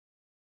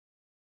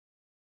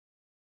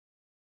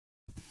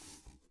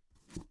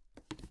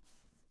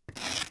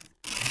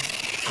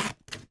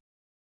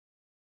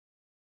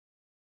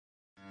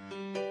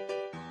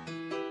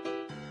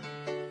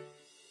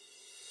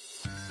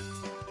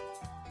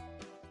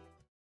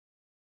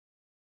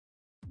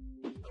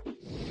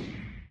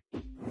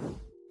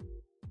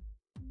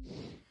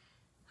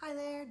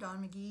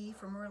Don McGee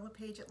from Royal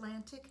LePage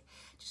Atlantic.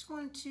 Just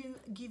wanted to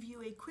give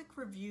you a quick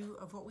review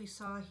of what we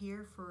saw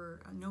here for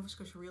Nova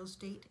Scotia real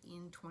estate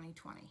in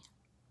 2020.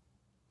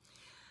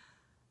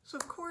 So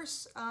of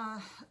course,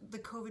 the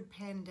COVID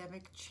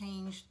pandemic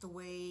changed the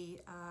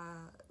way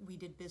we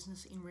did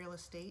business in real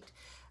estate,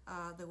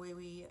 the way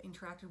we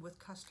interacted with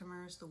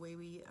customers, the way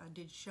we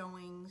did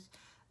showings,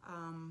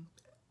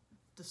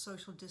 the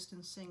social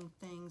distancing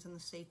things and the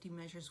safety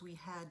measures we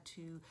had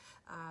to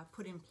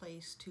put in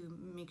place to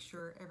make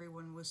sure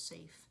everyone was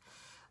safe.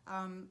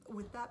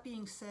 With that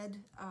being said,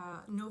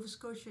 Nova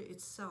Scotia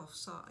itself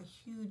saw a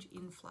huge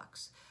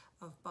influx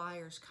of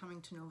buyers coming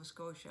to Nova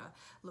Scotia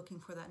looking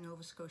for that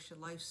Nova Scotia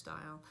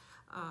lifestyle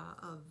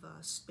of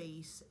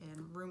space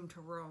and room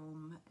to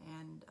roam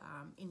and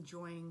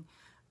enjoying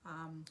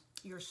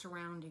your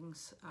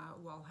surroundings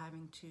while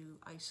having to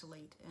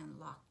isolate and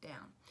lock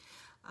down.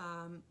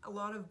 A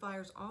lot of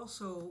buyers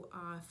also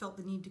felt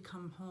the need to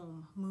come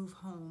home, move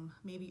home,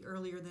 maybe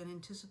earlier than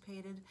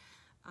anticipated,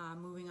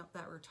 moving up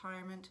that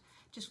retirement,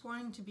 just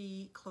wanting to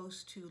be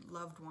close to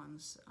loved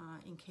ones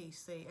in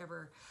case they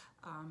ever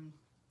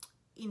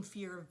in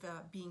fear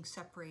of being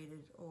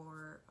separated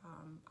or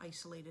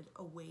isolated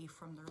away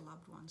from their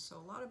loved ones. So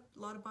a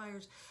lot of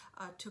buyers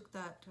took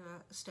that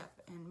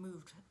step and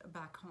moved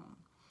back home.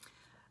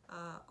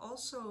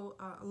 Also,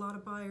 a lot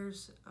of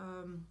buyers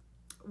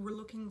were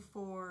looking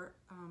for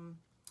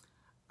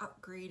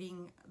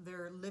upgrading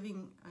their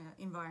living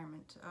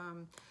environment,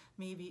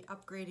 maybe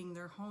upgrading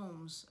their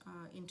homes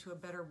into a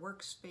better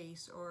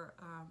workspace or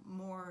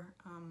more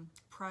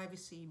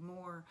privacy,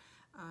 more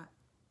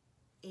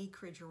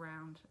acreage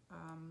around.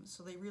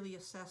 So they really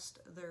assessed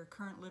their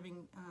current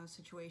living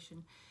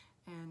situation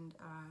and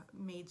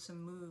made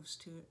some moves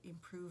to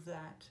improve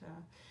that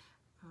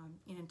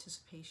in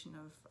anticipation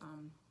of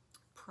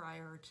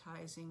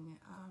prioritizing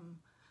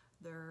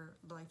their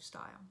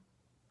lifestyle.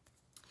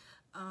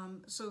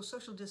 So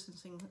social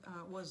distancing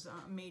was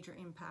a major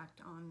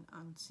impact on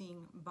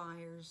seeing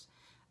buyers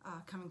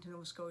coming to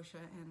Nova Scotia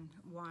and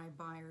why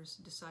buyers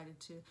decided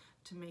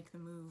to make the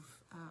move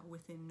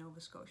within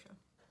Nova Scotia.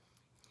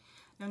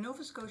 Now,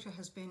 Nova Scotia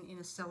has been in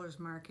a seller's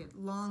market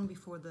long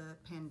before the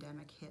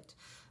pandemic hit.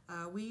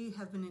 We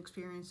have been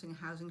experiencing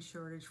a housing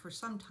shortage for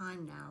some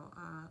time now,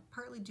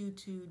 partly due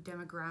to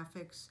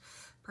demographics,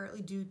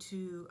 partly due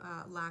to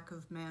lack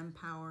of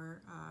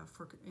manpower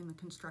in the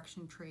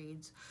construction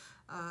trades.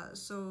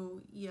 So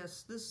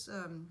yes, this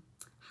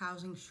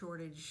housing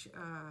shortage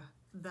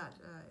that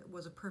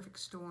was a perfect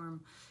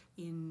storm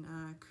in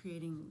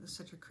creating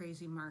such a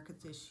crazy market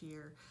this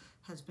year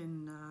has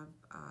been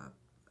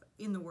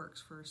in the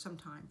works for some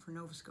time for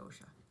Nova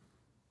Scotia.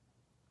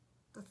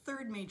 The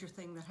third major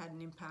thing that had an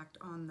impact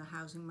on the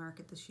housing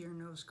market this year in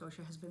Nova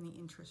Scotia has been the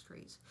interest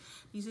rates.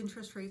 These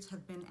interest rates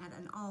have been at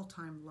an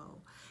all-time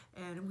low,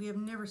 and we have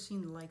never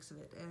seen the likes of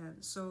it.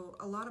 And so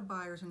a lot of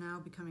buyers are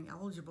now becoming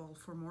eligible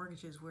for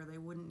mortgages where they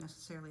wouldn't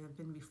necessarily have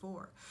been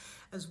before.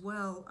 As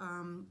well,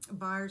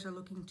 buyers are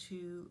looking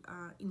to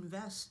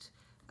invest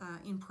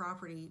in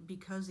property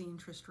because the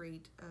interest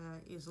rate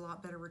is a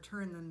lot better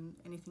return than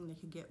anything they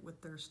could get with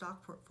their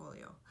stock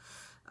portfolio.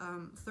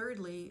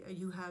 Thirdly,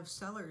 you have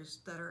sellers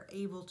that are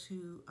able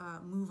to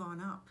move on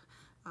up,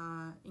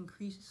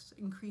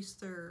 increase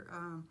their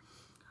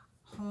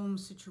home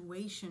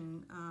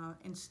situation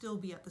and still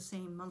be at the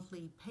same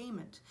monthly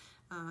payment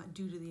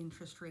due to the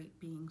interest rate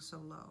being so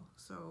low.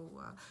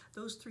 So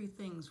those three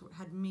things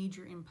had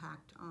major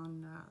impact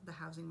on the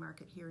housing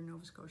market here in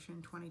Nova Scotia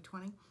in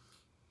 2020.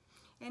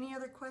 Any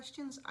other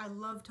questions? I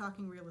love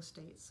talking real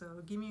estate,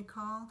 so give me a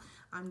call.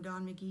 I'm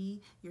Don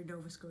McGee, your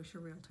Nova Scotia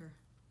Realtor.